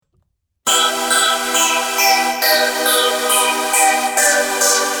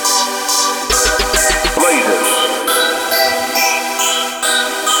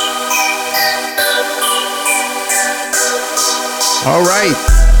All right.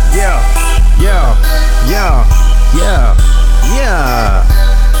 Yeah.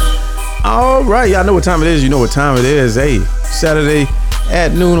 All right. Y'all know what time it is. You know what time it is. Hey, Saturday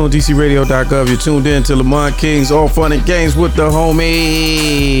at noon on DCRadio.gov. You're tuned in to Lamont King's All Fun and Games with the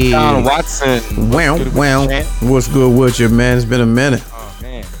homie. John Watson. Wow. What's good with you, man? It's been a minute. Oh,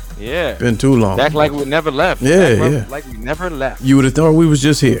 man. Yeah. Been too long. Back like we never left. Yeah. Like we never left. You would have thought we was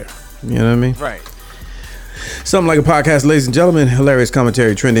just here. You know what I mean? Right. Something like a podcast, ladies and gentlemen. Hilarious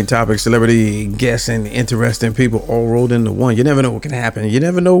commentary, trending topics, celebrity guests, and interesting people all rolled into one. You never know what can happen. You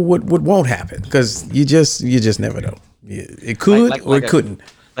never know what won't happen because you just never know. It could or it couldn't.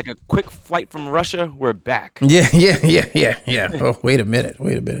 Like a quick flight from Russia, we're back. Yeah. Oh, wait a minute. Oh,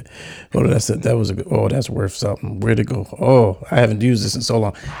 that's worth something. Where'd it go? Oh, I haven't used this in so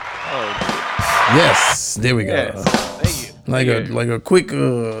long. Oh, yes, there we go. yes. Thank you. Like a quick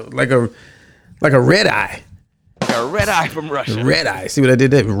like a red eye. Like a red eye from Russia. Red eye. See what I did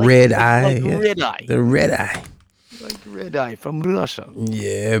there? Red eye. Like red eye. The red eye. Like red eye from Russia.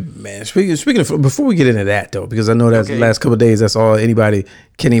 Yeah, man. Speaking of, before we get into that though, because I know that's the last couple of days, that's all anybody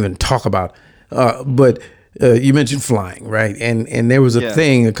can even talk about. But you mentioned flying, right? And there was a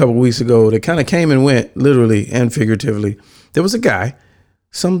thing a couple of weeks ago that kind of came and went, literally and figuratively. There was a guy,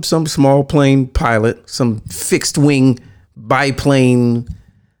 some small plane pilot, some fixed wing biplane,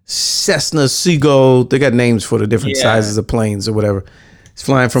 Cessna, Seagull. They got names for the different sizes of planes or whatever. He's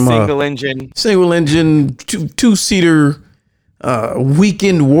flying from single engine, two-seater,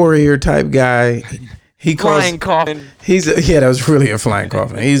 weekend warrior type guy. Flying coffin. That was really a flying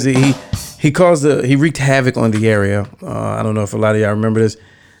coffin. He wreaked havoc on the area. I don't know if a lot of y'all remember this.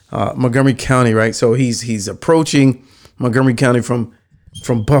 Montgomery County, right? So he's approaching Montgomery County from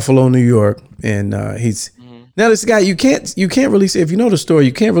Buffalo, New York, and he's. Now this guy, you can't really say, if you know the story,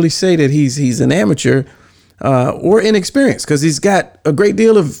 you can't really say that he's an amateur or inexperienced because he's got a great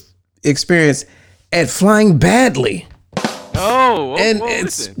deal of experience at flying badly.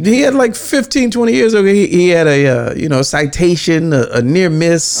 He had like 15, 20 years ago. He had a citation, a near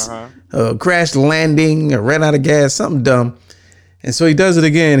miss, a crash landing, ran out of gas, something dumb. And so he does it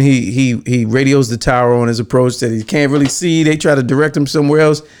again. He radios the tower on his approach that he can't really see. They try to direct him somewhere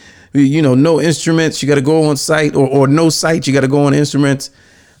else. No instruments. You got to go on site or no site. You got to go on instruments.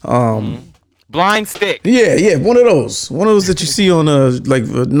 Blind stick. Yeah. One of those that you see on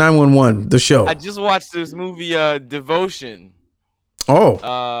 911, the show. I just watched this movie, Devotion.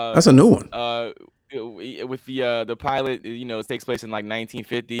 Oh, that's a new one. With the pilot, it takes place in like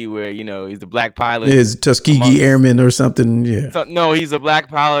 1950, where he's the black pilot. Is Tuskegee Airmen or something? Yeah. So, no, he's a black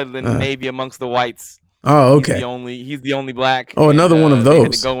pilot in the Navy amongst the whites. Oh, okay. He's the only black. Oh, another one of those. They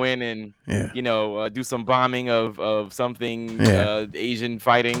had to go in and do some bombing of something Asian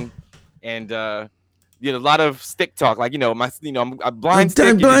fighting, and a lot of stick talk, like I'm a blind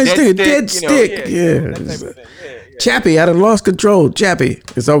stick, dead stick. Yeah. Chappie out of Lost Control. Chappie.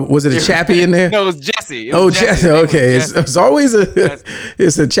 Was it a Chappie in there? No, it was Jesse. Jesse. Okay, it's always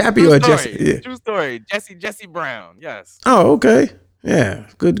it's a Chappie or a Jesse. Yeah. True story. Jesse Brown. Yes. Oh, okay. Yeah.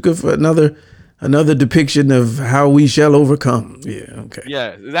 Good for another depiction of how we shall overcome. Yeah, okay.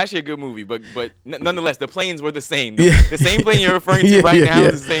 Yeah, it's actually a good movie, but nonetheless, the planes were the same. The same plane you're referring to now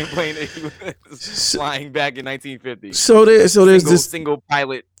is the same plane that he was flying back in 1950. So there's this single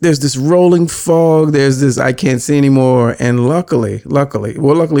pilot. There's this rolling fog. There's this I can't see anymore. And luckily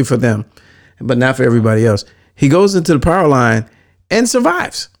for them, but not for everybody else, he goes into the power line and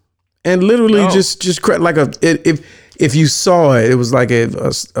survives. And literally just like if you saw it, it was like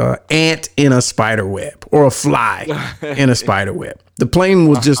a ant in a spider web or a fly in a spider web. The plane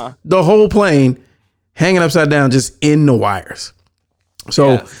was just the whole plane hanging upside down, just in the wires.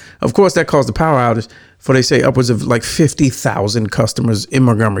 So, of course, that caused the power outage for, they say, upwards of like 50,000 customers in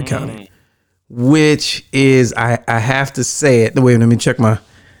Montgomery County, which is, I have to say it. Wait, let me check my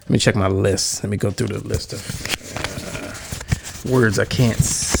list. Let me go through the list of words I can't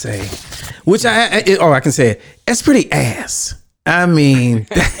say. Which I can say it. That's pretty ass. I mean,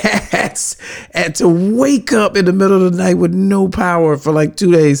 that's to wake up in the middle of the night with no power for like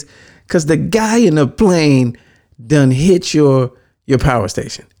 2 days because the guy in the plane done hit your power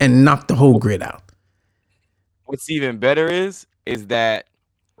station and knocked the whole grid out. What's even better is that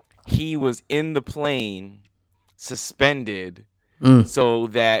he was in the plane suspended so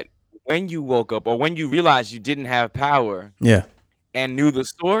that when you woke up or when you realized you didn't have power and knew the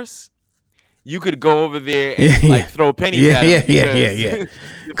source, you could go over there and throw pennies at him.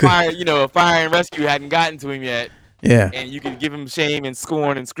 Fire and rescue hadn't gotten to him yet. Yeah. And you could give him shame and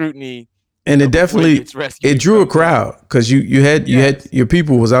scorn and scrutiny And it before he definitely gets rescued it drew a from them. crowd because you had Yes. your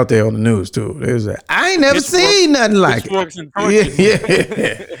people was out there on the news too. They was like, I ain't never Pitchforks- seen nothing like it. Pitchforks and Yeah, torches.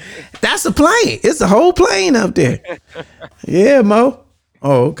 yeah. That's a plane. It's a whole plane up there. Yeah, Mo.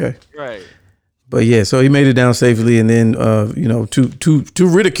 Oh, okay. Right. But yeah, so he made it down safely, and then to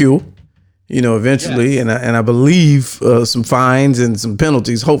ridicule, eventually, Yes. and I believe some fines and some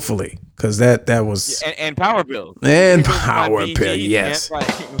penalties, hopefully, because that was And power bills. And You can power find bill, PG, yes. man, like,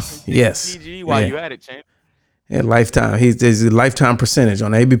 Yes. PG while Yeah. you at it, champ. yeah, lifetime. There's a lifetime percentage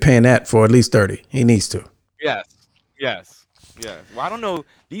on that. He'd be paying that for at least 30. He needs to. Yes. Well, I don't know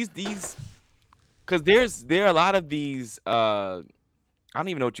these because there are a lot of these. I don't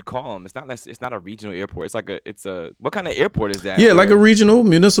even know what you call them. It's not a regional airport. It's like what kind of airport is that? Yeah, like a Where-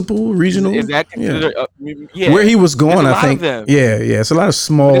 municipal regional. Is that yeah. considered? Yeah. Where he was There's going, a I lot think. of them. Yeah, it's a lot of There's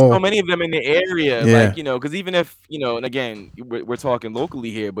small. so many of them in the area, Yeah. like because even if and again we're talking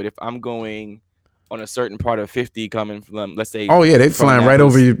locally here, but if I'm going on a certain part of 50 coming from, let's say, Oh yeah, they from flying right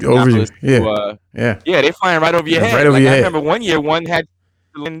over you. Annapolis Yeah, to, yeah, yeah, they flying right over your Yeah, head. right over Like, your I head. remember one year one had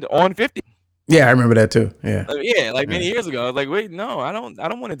to land on 50. yeah. I remember that too. Yeah. Like many years ago. I was like, wait, no, I don't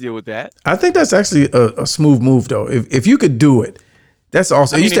want to deal with that. I think that's actually a smooth move though. If you could do it, that's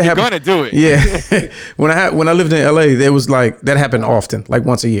awesome. I It mean, used to if you're happen. gonna do it. Yeah, when I lived in LA, there was like that happened often, like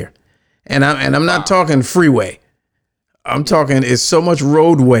once a year, and I'm not talking freeway. I'm talking it's so much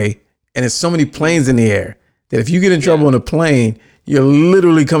roadway and it's so many planes in the air that if you get in trouble on a plane, you're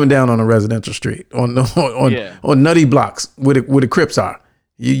literally coming down on a residential street on nutty blocks where the Crips are.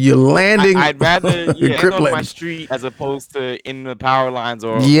 You're landing. I'd rather Crip on my landing. street as opposed to in the power lines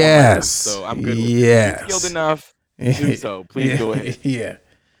or Yes. so I'm good with Yes. it. If you skilled enough to do so. Please go ahead.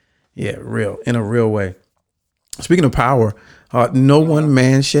 Yeah, in a real way. Speaking of power, no one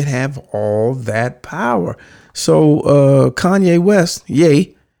man should have all that power. So Kanye West,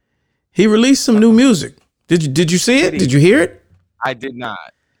 yay, he released some new music. Did you see it? Did you hear it? I did not.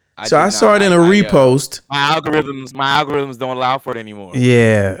 I saw it in a repost. My algorithms don't allow for it anymore.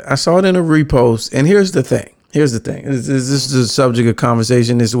 Yeah, I saw it in a repost. And here's the thing. This is the subject of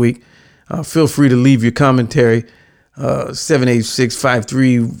conversation this week. Feel free to leave your commentary.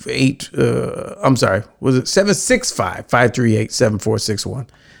 786-538. I'm sorry. Was it 765-538-7461?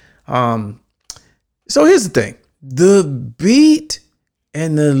 So here's the thing. The beat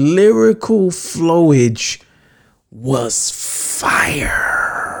and the lyrical flowage was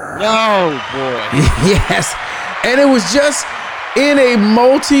fire. No, boy. Yes. And it was just in a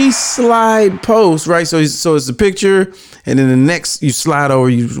multi-slide post, right? So it's a picture, and then the next you slide over,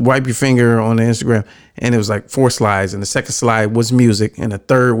 you wipe your finger on the Instagram, and it was like 4 slides, and the second slide was music, and the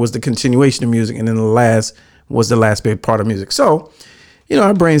third was the continuation of music, and then the last was the last big part of music. So,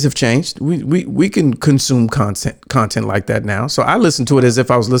 our brains have changed. We can consume content like that now. So I listen to it as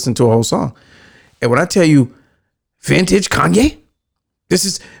if I was listening to a whole song. And when I tell you vintage Kanye,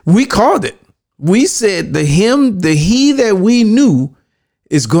 we called it. We said the he that we knew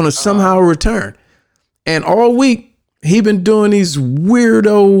is going to somehow return. And all week, he been doing these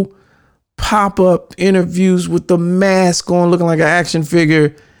weirdo pop-up interviews with the mask on, looking like an action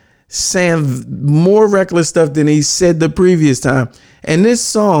figure, saying more reckless stuff than he said the previous time. And this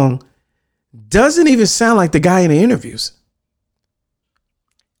song doesn't even sound like the guy in the interviews.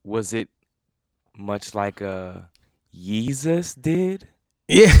 Was it much like Yeezus did?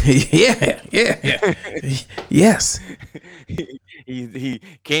 Yeah. Yes. He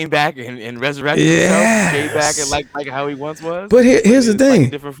came back and resurrected Yes. himself. Came back and like how he once was. But here's the in a slightly thing.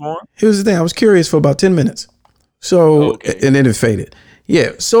 different form. Here's the thing. I was curious for about 10 minutes. So, Okay. and then it faded.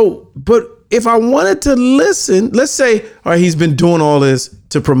 Yeah. So, but if I wanted to listen, let's say, all right, he's been doing all this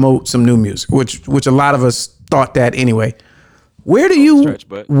to promote some new music, which a lot of us thought that anyway. Where do you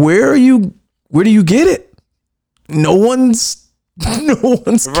get it? No one's Right. No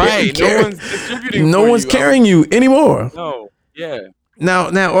one's distributing. no for one's you. carrying you anymore. No. Yeah. Now,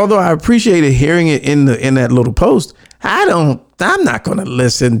 although I appreciated hearing it in that little post, I'm not going to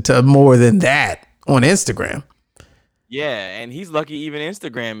listen to more than that on Instagram. Yeah, and he's lucky even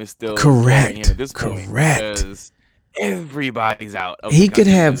Instagram is still Correct. carrying him at this point, Correct. because everybody's out. Of He the could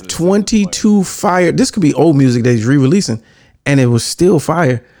country have business at this point. 22 fire. This could be old music that he's re-releasing, and it was still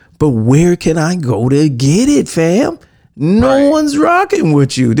fire. But where can I go to get it, fam? No Right. one's rocking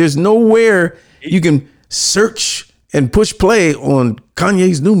with you. There's nowhere you can search and push play on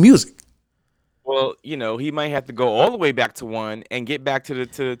Kanye's new music. Well, he might have to go all the way back to one and get back to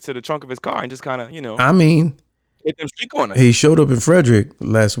the trunk of his car and just kind of I mean, hit them street corners. he showed up in Frederick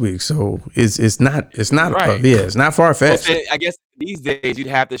last week, so it's not Right. it's not far fetched. I guess these days you'd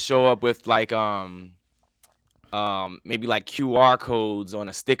have to show up with like maybe like QR codes on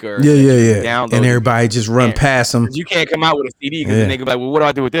a sticker. Yeah, that yeah, you can yeah. download And it. everybody just run past them. 'Cause you can't come out with a CD because Yeah. then they go like, well, what do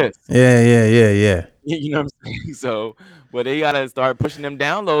I do with this? Yeah, yeah, yeah, yeah. You know what I'm saying? So, but they gotta start pushing them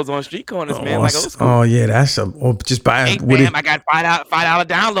downloads on street corners, man, like old school. Oh yeah, that's just buy. Hey, fam, I got $5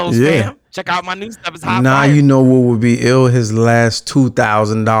 downloads, Yeah. fam. Check out my new stuff. It's hot Nah, fire. you know what would be ill? His last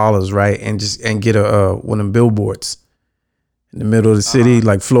 $2,000, right? And get a one of them billboards in the middle of the city,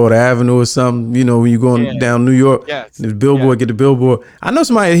 like Florida Avenue or something. You know, when you're going down New York, Yes. the billboard, get the billboard. I know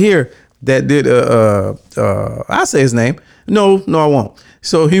somebody here that did I'll say his name. No, I won't.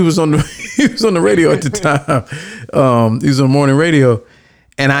 So he was on the radio at the time. He was on morning radio,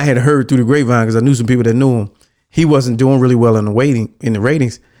 and I had heard through the grapevine because I knew some people that knew him. He wasn't doing really well in the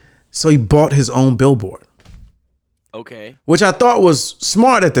ratings, so he bought his own billboard. Okay. Which I thought was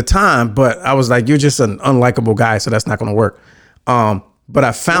smart at the time, but I was like, you're just an unlikable guy, so that's not going to work. But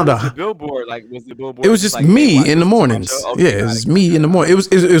I found a billboard. Like, was the billboard? It was just like, me in the mornings. Okay, yeah, it was me in the morning.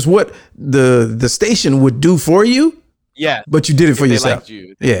 It was what the station would do for you. Yeah, but you did it for they yourself. Liked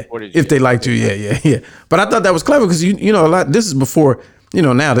you, if they liked you, yeah. But I thought that was clever because you know a lot. This is before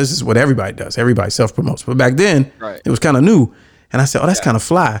now. This is what everybody does. Everybody self promotes. But back then, it was kind of new. And I said, oh, that's kind of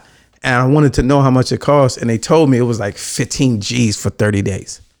fly. And I wanted to know how much it cost, and they told me it was like 15 G's for 30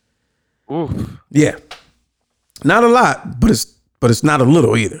 days. Ooh. Yeah, not a lot, but it's not a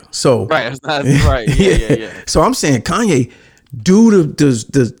little either. So it's not right. Yeah. So I'm saying, Kanye, do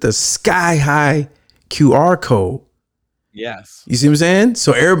the sky high QR code. Yes. You see what I'm saying?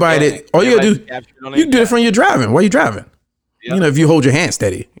 So everybody that all you gotta do, you can do it from your driving. While you're driving. Yep. You know, if you hold your hand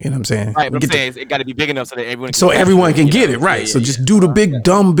steady, you know what I'm saying? Right, but I'm saying it got to be big enough so that everyone can get it, right? So just do the big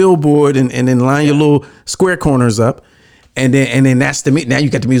dumb billboard and then line your little square corners up, and then that's the now you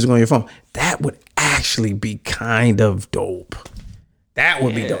got the music on your phone. That would actually be kind of dope. That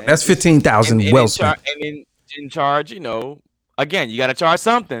would be dope. That's 15,000 well spent. And in charge, again, you got to charge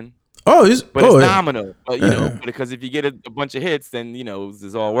something. It's nominal. But because if you get a bunch of hits, then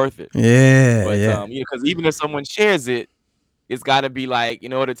it's all worth it. Yeah, but, because even if someone shares it, it's got to be like,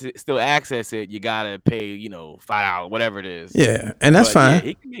 in order to still access it, you got to pay, $5, whatever it is. Yeah, and that's fine. Yeah,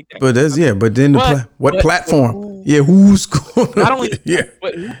 he can make that but then what platform? Who's going? Not only,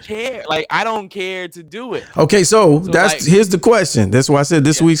 but who cares? Like, I don't care to do it. Okay, so here's the question. That's why I said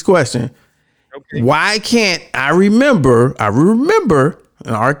this week's question. Okay. Why can't I remember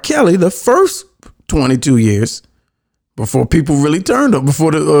R. Kelly the first 22 years before people really turned up,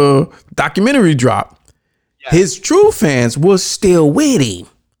 before the documentary dropped? His true fans was still with him.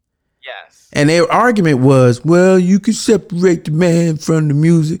 Yes. And their argument was, well, you can separate the man from the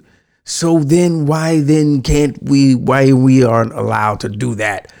music. So then why we aren't allowed to do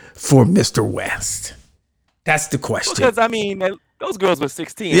that for Mr. West? That's the question. Because I mean, those girls were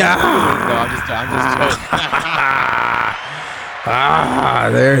 16. Yeah. I'm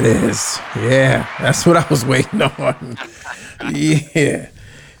just there it is. Yeah, that's what I was waiting on. Yeah.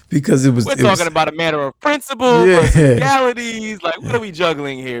 Because we're talking about a matter of principle versus legalities. Like, what are we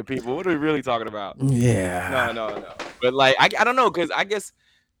juggling here, people? What are we really talking about? Yeah. No. But like, I don't know, because I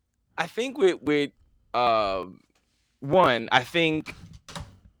think with one, I think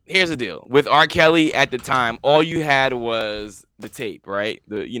here's the deal with R. Kelly at the time. All you had was the tape, right?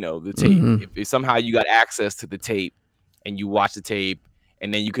 The tape. Mm-hmm. If somehow you got access to the tape and you watch the tape.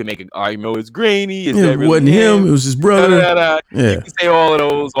 And then you could make an argument, it's grainy. It wasn't him. It was his brother. Yeah. You can say all of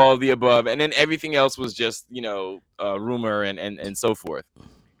those, all of the above. And then everything else was just, rumor and so forth.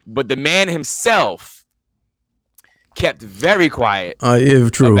 But the man himself kept very quiet about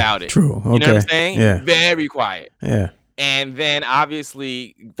it. True. Okay. You know what I'm saying? Yeah. Very quiet. Yeah. And then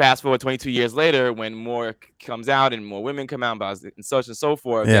obviously, fast forward 22 years later, when more comes out and more women come out and such and so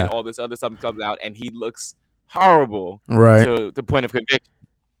forth, and all this other stuff comes out, and he looks horrible, right, to the point of conviction.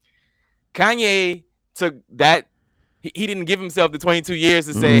 Kanye took that. He didn't give himself the 22 years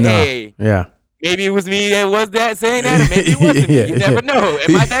to say, hey, maybe it was me that was that saying that, or maybe it wasn't me. You never know.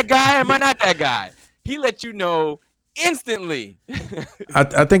 Am I that guy? Am I not that guy? He let you know instantly.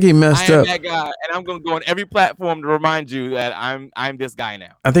 I think he messed up. I am that guy, and I'm going to go on every platform to remind you that I'm this guy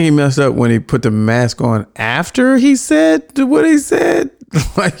now. I think he messed up when he put the mask on after he said what he said.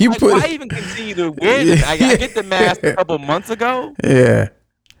 Why even continue to wear this? I get the mask a couple months ago. Yeah.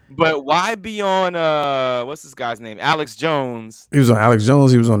 But why be on what's this guy's name? Alex Jones. He was on Alex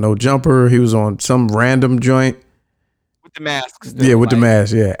Jones. He was on No Jumper. He was on some random joint. With the mask. With the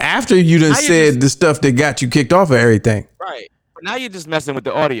mask, yeah. After you done said the stuff that got you kicked off of everything. Right. But now you're just messing with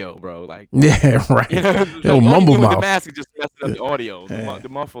the audio, bro. Like, yeah, right. Yo, mumble mouth. The mask is just messing up the audio. Yeah. The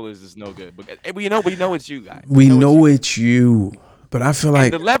muffle is just no good. But we know it's you guys. We know it's you. But I feel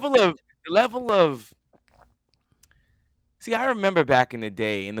like the level of See, I remember back in the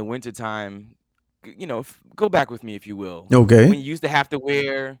day in the wintertime, go back with me if you will. Okay. When you used to have to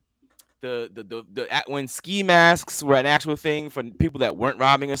wear when ski masks were an actual thing for people that weren't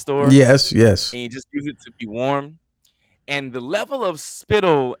robbing a store, Yes. Yes. and you just use it to be warm. And the level of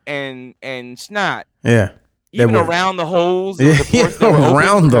spittle and snot, Yeah. even around the holes, Yeah, the ports that were open,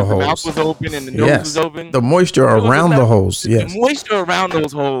 around the the mouth holes. was open and the nose was Yes. open. The moisture There was this around the level- holes. Yes. The moisture around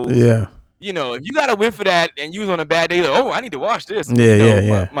those holes. Yeah. If you got a whiff of that and you was on a bad day, like, oh, I need to wash this.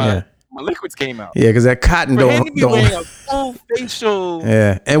 Yeah. My liquids came out. Yeah, because that cotton For him to be wearing a don't. full facial.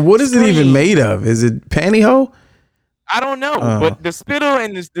 Yeah. And what is it even screen. made of? Is it pantyhose? I don't know, but the spittle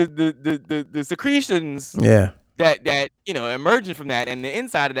and the secretions Yeah. that emerging from that, and the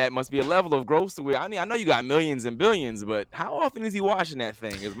inside of that must be a level of gross to where I know you got millions and billions, but how often is he washing that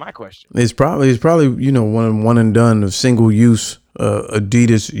thing? Is my question. It's probably one and done of single use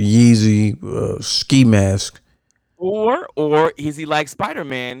Adidas Yeezy ski mask. Or is he like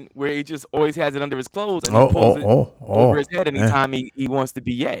Spider-Man, where he just always has it under his clothes and he pulls it over his head anytime he wants to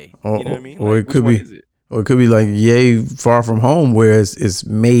be Ye? You know what I mean? Or Like, it could which be, one is it? or it could be like Ye Far From Home, where it's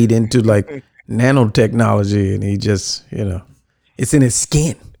made into like nanotechnology, and he just it's in his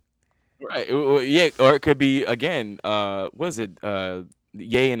skin. Right. Yeah. Or it could be again. What is it?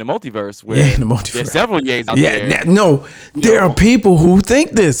 Ye in the multiverse. Where Yeah, in the multiverse. There's several Ye's out there. There are people who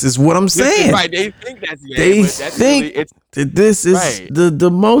think this is what I'm saying. Right. They think that's Ye. They but that's think really, it's that this is right. the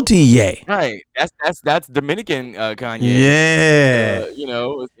multi Ye. Right. That's Dominican Kanye. Yeah.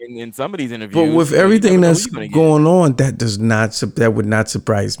 In some of these interviews. But with everything that's going on, that would not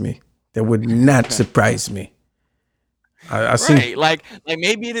surprise me. That would not surprise me. I see. Right, like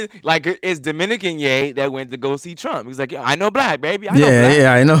maybe it is like it's Dominican Ye that went to go see Trump. He's like, I know black, baby. I know black.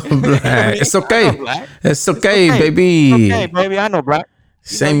 Yeah, I know black. It's okay. It's okay, baby. It's okay, baby. I know black.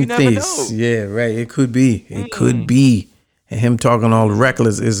 Same thing. Yeah, right. It could be. It could be. And him talking all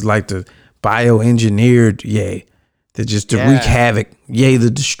reckless is like the bioengineered Ye, that just to wreak havoc. Ye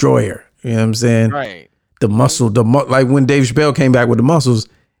the destroyer. You know what I'm saying? Right. The muscle, like when Dave Chappelle came back with the muscles,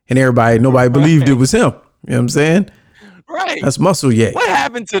 and nobody believed it was him. You know what I'm saying? Right. That's muscle Ye. What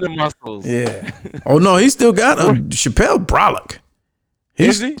happened to the muscles? Yeah. Oh no, he still got a Chappelle brolic.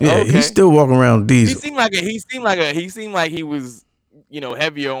 Is he? Yeah, okay. He's still walking around diesel. He seemed like he was,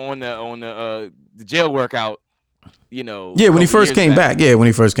 heavier on the jail workout. Yeah, when he first came back. Yeah, when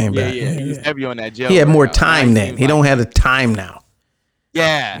he first came back. Yeah, he was heavy on that jail. He had more workout. time then. He don't have the time now.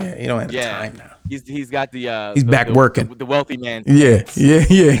 Yeah. He don't have the time now. He's got the he's back working. The wealthy man. Yeah.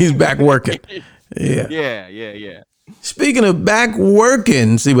 He's back working. Yeah. Yeah. Speaking of back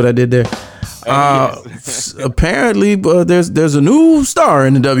working, see what I did there? Apparently, there's a new star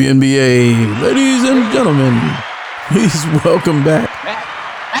in the WNBA. Ladies and gentlemen, please welcome back.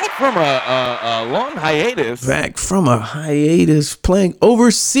 Back from a long hiatus. Back from a hiatus, playing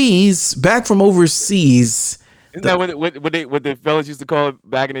overseas. Back from overseas. Isn't that what the fellas used to call it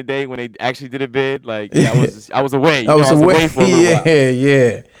back in the day when they actually did a bid? Like, I was away. I was away for a little while.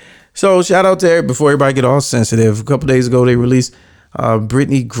 Yeah. So shout out to everybody, before everybody get all sensitive. A couple days ago, they released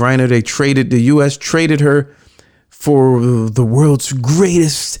Brittany Griner. The U.S. traded her for the world's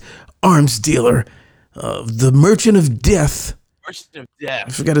greatest arms dealer, the Merchant of Death. I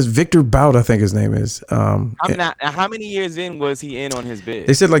forgot his Victor Bout, I think his name is. How many years in was he in on his bid?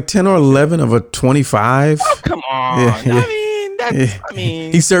 They said like 10 or 11 of a 25. Oh, come on. Yeah. I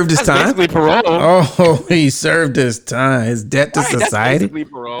mean, he served his time. Basically parole. Oh, he served his time. His debt to society. That's basically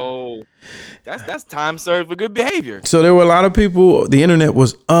parole. That's time served for good behavior. So there were a lot of people. The internet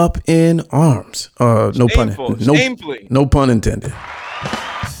was up in arms. No pun intended.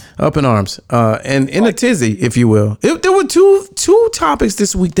 Up in arms, and in a tizzy, if you will. There were two topics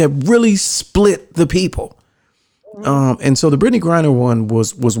this week that really split the people. And so the Brittany Griner one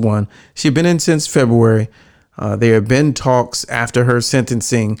was one. She'd been in since February. There have been talks after her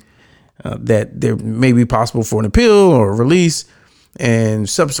sentencing that there may be possible for an appeal or a release. And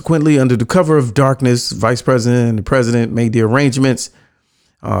subsequently, under the cover of darkness, Vice President and the President made the arrangements.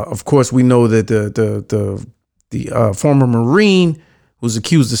 Of course, we know that the former Marine was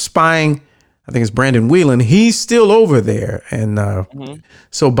accused of spying. I think it's Brandon Whelan. He's still over there. And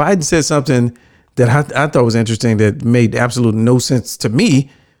so Biden said something that I thought was interesting that made absolutely no sense to me.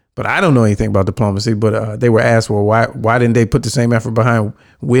 But I don't know anything about diplomacy. But they were asked, well, why didn't they put the same effort behind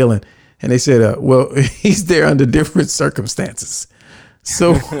Whelan? And they said, well, he's there under different circumstances.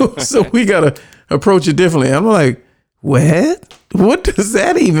 So we got to approach it differently. I'm like, what? What does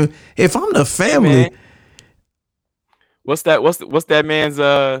that even? If I'm the family. What's that man's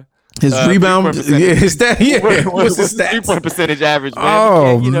His rebound, his stat, What's his stats? 3-point percentage average, man?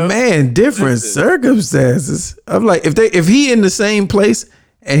 Oh man, different circumstances. I'm like, if he in the same place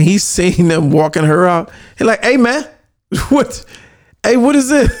and he's seeing them walking her out, he's like, hey man, what? Hey, what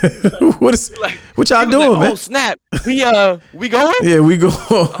is it? What y'all doing, man? Oh snap, we going? Yeah, we go.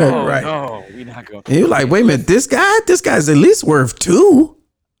 Right. No, we not going. And you're like, wait a minute, this guy's at least worth 2.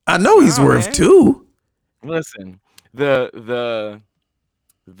 I know he's worth man. 2. Listen, the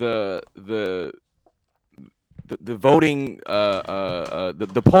voting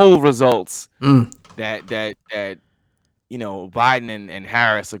the poll results that Biden and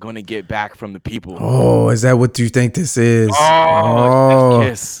Harris are going to get back from the people. Oh, is that what you think this is?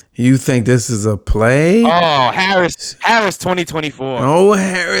 Yes. You think this is a play? Oh, Harris 2024. Oh,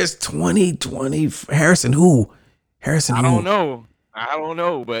 Harris 2020. Harrison who? Harrison who? I don't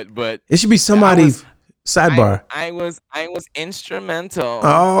know, but it should be somebody. Sidebar. I was instrumental.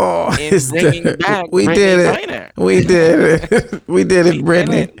 Oh, in bringing back. We did it. We did it. We did it,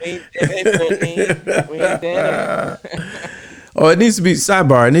 Brittany. We did it. Oh, it needs to be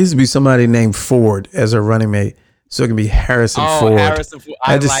sidebar. It needs to be somebody named Ford as a running mate, so it can be Harrison Ford. Harrison Ford.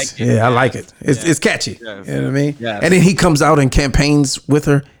 I like it. Yeah, I like it. It's catchy. Yes. You know what I mean? Yes. And then he comes out and campaigns with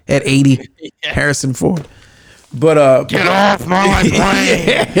her at 80. Harrison Ford. But get off my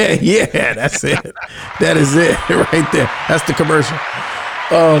plane. Yeah, that's it. That is it right there. That's the commercial.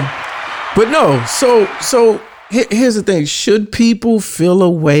 But no, so here's the thing. Should people feel a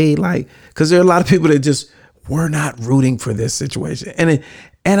way like, because there are a lot of people that just were not rooting for this situation. And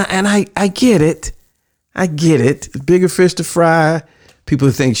I get it. I get it. Bigger fish to fry.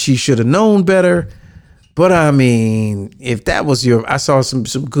 People think she should have known better. But I mean, if that was I saw some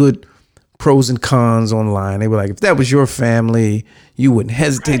good pros and cons online. They were like, if that was your family, you wouldn't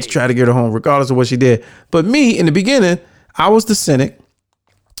hesitate to try to get her home regardless of what she did. But me, in the beginning, I was the cynic,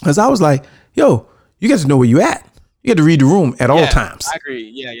 because I was like, yo, you got to know where you at. You got to read the room at all times. I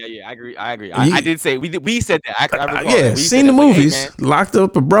agree. Yeah. I agree. I did say, we said that. I recall that. Seen the movies, like, hey, locked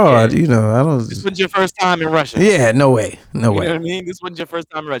up abroad, I don't. This wasn't your first time in Russia. Yeah, no way. You know what I mean? This wasn't your first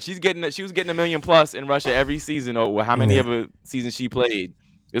time in Russia. She was getting $1 million plus in Russia every season, or how many ever seasons she played.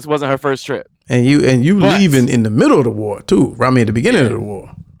 This wasn't her first trip. And you leaving in the middle of the war too. I mean, at the beginning of the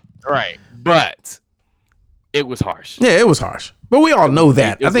war. Right. But it was harsh. Yeah, it was harsh. But we all know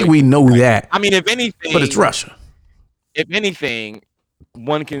that. I think we know that. I mean, if anything. But it's Russia. If anything,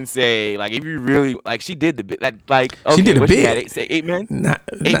 one can say, like, if you really, like, she did the bit. Like, okay, she did a bit. 8 months?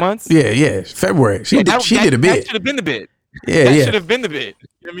 8 months? Yeah. February. She did a bit. That should have been the bit. Yeah, that should have been the bit. You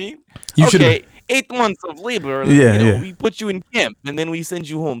know what I mean? Okay, 8 months of labor. We put you in camp, and then we send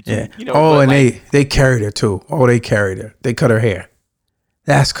you home. Too, they carried her too. Oh, they carried her. They cut her hair.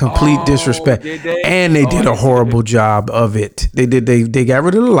 That's complete disrespect. And they did a horrible job of it. They got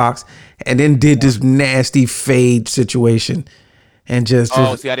rid of the locks and then did this nasty fade situation, and just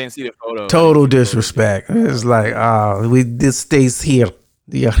I didn't see the photo. Total disrespect. It's like, this stays here.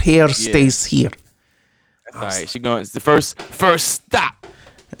 Your hair stays here. That's all right. She going. It's the first stop.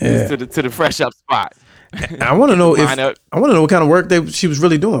 To the fresh up spot. I want to know what kind of work she was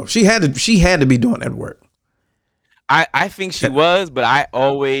really doing. She had to be doing that work. I think she was, but I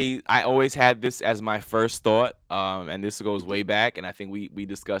always had this as my first thought. And this goes way back, and I think we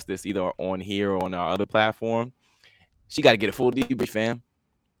discussed this either on here or on our other platform. She got to get a full debrief, fam.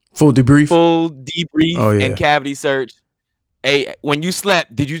 Full debrief and cavity search. Hey, when you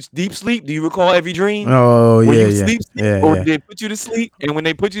slept, did you deep sleep? Do you recall every dream? Oh, or did they put you to sleep? And when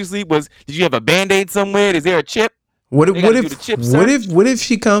they put you to sleep, did you have a Band-Aid somewhere? Is there a chip? What if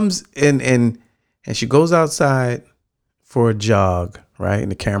she comes and she goes outside for a jog, right?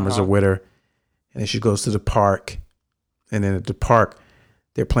 And the cameras are with her, and then she goes to the park, and then at the park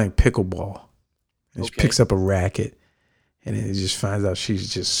they're playing pickleball, and she picks up a racket, and then it just finds out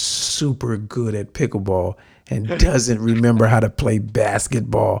she's just super good at pickleball and doesn't remember how to play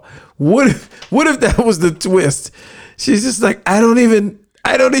basketball. What if that was the twist? She's just like, I don't even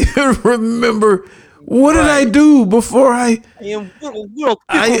remember. What did I do before I am world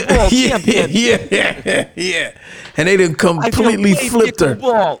champion? Yeah. And they didn't completely flipped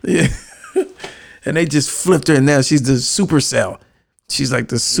her. Yeah. And they just flipped her, and now she's the supercell. She's like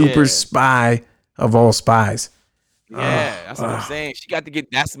the super spy of all spies. Yeah, that's what I'm saying. She got to get.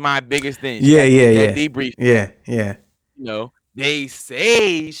 That's my biggest thing. Yeah. Debrief. Yeah. They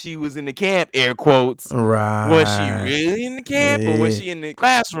say she was in the camp. Air quotes. Right. Was she really in the camp, or was she in the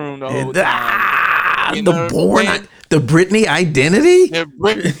classroom the whole time? The Britney identity. The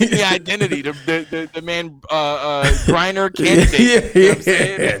Britney identity. The man Griner candidate.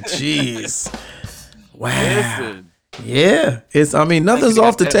 Yeah. Jeez. Wow. Listen. Yeah, nothing's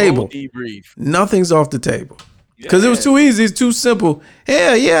off the table. Debrief. Nothing's off the table because it was too easy. It's too simple.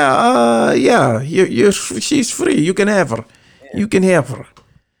 She's free. You can have her. You can have her.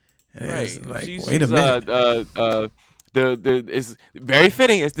 Right. Like, wait a minute. It's very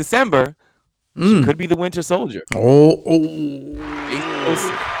fitting. It's December. She could be the Winter Soldier. Oh.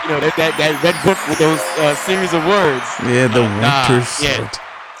 That book with those series of words. Yeah, the Winter Soldier.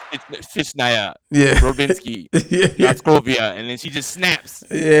 Fishnaya, yeah, Robinsky, Yaskovia, and then she just snaps.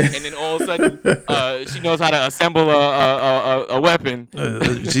 Yeah, and then all of a sudden, she knows how to assemble a weapon.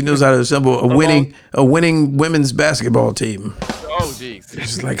 She knows how to assemble a winning women's basketball team. Oh, jeez!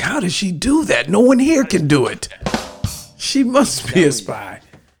 It's like, how does she do that? No one here can do it. She must be a spy.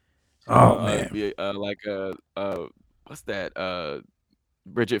 Oh man! What's that?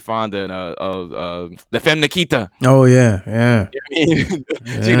 Bridget Fonda and the Femme Nikita. Oh yeah. She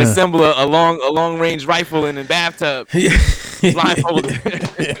can assemble a long range rifle in a bathtub, blindfolded.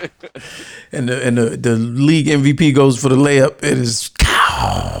 and the league MVP goes for the layup. It is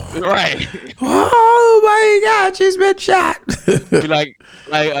right. Oh my God, she's been shot. like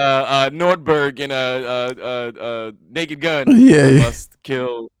Nordberg in a Naked Gun. Yeah. Must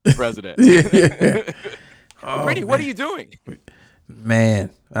kill the president. Yeah. Brittany, what are you doing?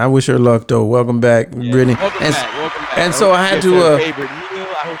 Man, I wish her luck though. Welcome back, Brittany. Welcome back. And so I had to. Favorite meal.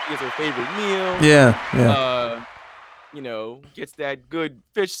 I hope she gets her favorite meal. Yeah. Gets that good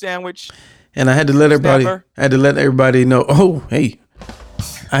fish sandwich. And I had to let everybody. I had to let everybody know. Oh, hey.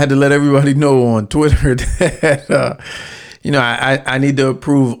 I had to let everybody know on Twitter that I need to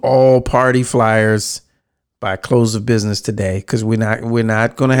approve all party flyers by close of business today because we're not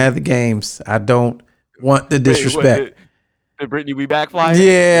going to have the games. I don't want the disrespect. The Brittany We Back flyer?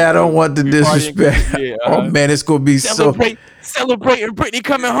 Yeah, I don't want the disrespect. Yeah, oh man, it's gonna be celebrating Brittany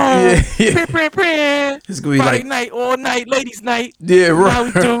coming home. Yeah. It's gonna be Friday night, all night, ladies' night. Yeah, right. How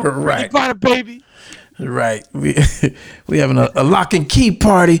we do? Right. Brittany, baby. Right. We having a lock and key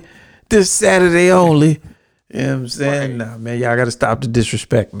party this Saturday only. You know what I'm saying? Right. Nah, man, y'all gotta stop the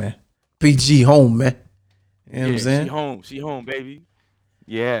disrespect, man. PG home, man. You know what I'm saying? She home, baby.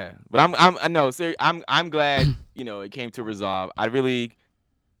 Yeah, but I'm glad it came to resolve. I really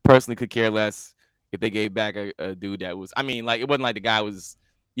personally could care less if they gave back a dude that was. It wasn't like the guy was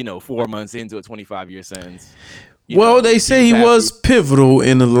 4 months into a 25-year sentence. They say he was pivotal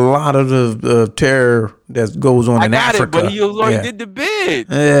in a lot of the terror that goes on in Africa. But he already did the bid.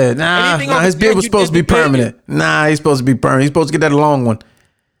 Yeah, nah, his bid was supposed to be permanent. Nah, he's supposed to be permanent. He's supposed to get that long one.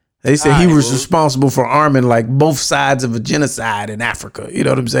 They say he was responsible for arming like both sides of a genocide in Africa. You know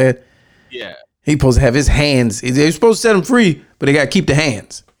what I'm saying? Yeah. He supposed to have his hands. They're supposed to set him free, but they got to keep the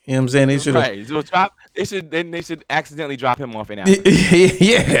hands. You know what I'm saying? They should. Right. So they should accidentally drop him off in Africa.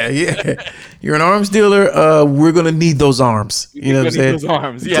 Yeah. You're an arms dealer. We're gonna need those arms. You know what I'm saying? Those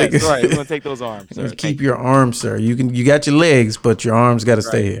arms. Yes, right. We're gonna take those arms. Sir. Keep your arms, sir. You got your legs, but your arms got to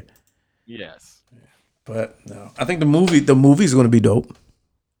stay here. Yes. But no, I think the movie's gonna be dope.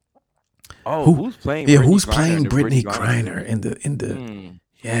 Oh, who's playing? Yeah, who's playing Brittany Griner in the?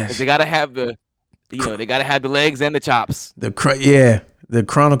 Yes, they gotta have the legs and the chops. The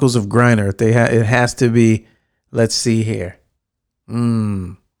Chronicles of Griner. It has to be. Let's see here.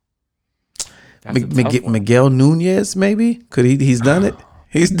 Miguel Nunez, maybe could he's done it.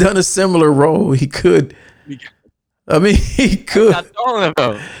 He's done a similar role. He could. He could. He's not tall enough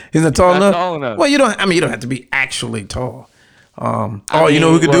though. He's not tall enough. Well, you don't have to be actually tall. You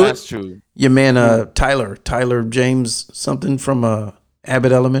know who could do it? That's true. Your man, Tyler James, something from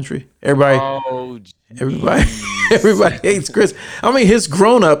Abbott Elementary. Everybody hates Chris. His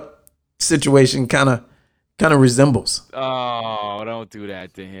grown-up situation kind of resembles. Oh, don't do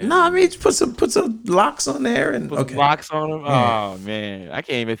that to him. No, put some locks on there and some locks on him. Yeah. Oh man, I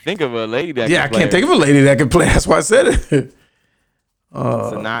can't even think of a lady that. Yeah, I can't think of a lady that can play. That's why I said it.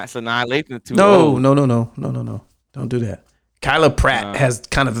 Sanaa Lathan too. No. Don't do that. Kyla Pratt has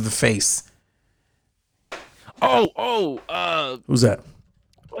kind of the face. Who's that?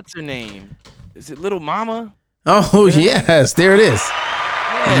 What's her name? Is it Little Mama? Oh, yes. There it is.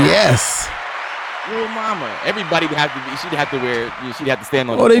 Yeah. Yes. Little Mama. Everybody would have to be, she'd have to wear, she'd have to stand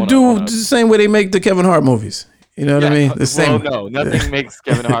on. Oh, they do the same way they make the Kevin Hart movies. You know what I mean? The same. No, nothing makes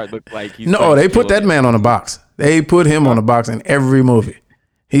Kevin Hart look like he's. No, they put that man on a box. They put him on a box in every movie.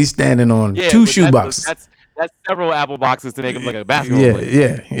 He's standing on two shoe boxes. That's several Apple boxes to make him like a basketball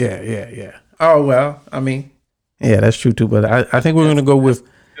player. Yeah. Oh, well, yeah, that's true too. But I think we're going to go with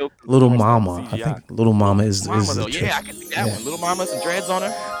Little Mama. I think Little Mama is the yeah, I can see that one. Little Mama, some dreads on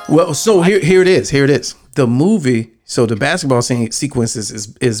her. Well, so here it is. The movie, so the basketball scene sequences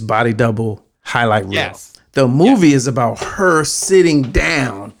is body double highlight reel. Yes. The movie is about her sitting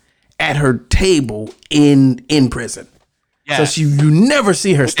down at her table in prison. Yes. So you never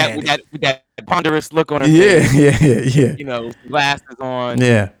see her with standing. with that ponderous look on her Yeah, face. yeah. You know, glasses on.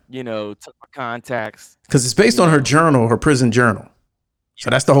 Yeah. You know, contacts. Because it's based on her journal, her prison journal. So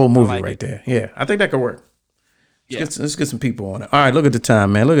that's the whole movie right there. Yeah, I think that could work. Let's get some people on it. All right, look at the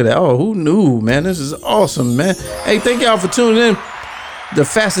time, man. Look at that. Oh, who knew, man? This is awesome, man. Hey, thank y'all for tuning in. The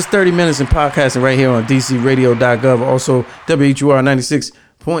fastest 30 minutes in podcasting right here on dcradio.gov. Also, WHUR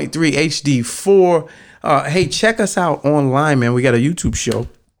 96.3 HD4. Hey, check us out online, man. We got a YouTube show.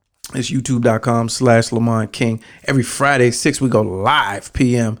 It's youtube.com/Lamont King. Every Friday, 6, we go live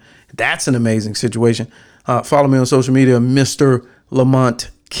p.m. That's an amazing situation. Follow me on social media, Mr. Lamont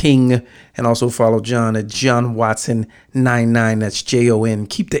King, and also follow John at John Watson 99. That's JON.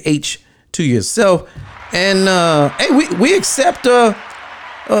 Keep the H to yourself. And hey, we accept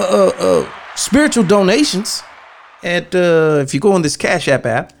spiritual donations at if you go on this Cash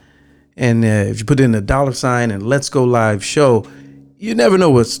App, and if you put in a $sign and Let's Go Live Show, you never know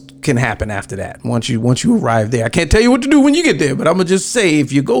what can happen after that. Once you arrive there, I can't tell you what to do when you get there, but I'm gonna just say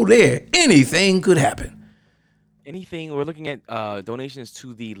if you go there, anything could happen. Anything. We're looking at donations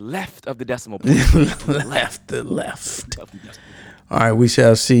to the left of the decimal point. left. All right, we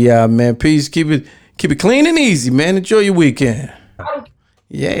shall see y'all, man. Peace. Keep it clean and easy, man. Enjoy your weekend.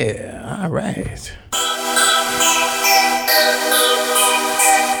 Yeah. All right.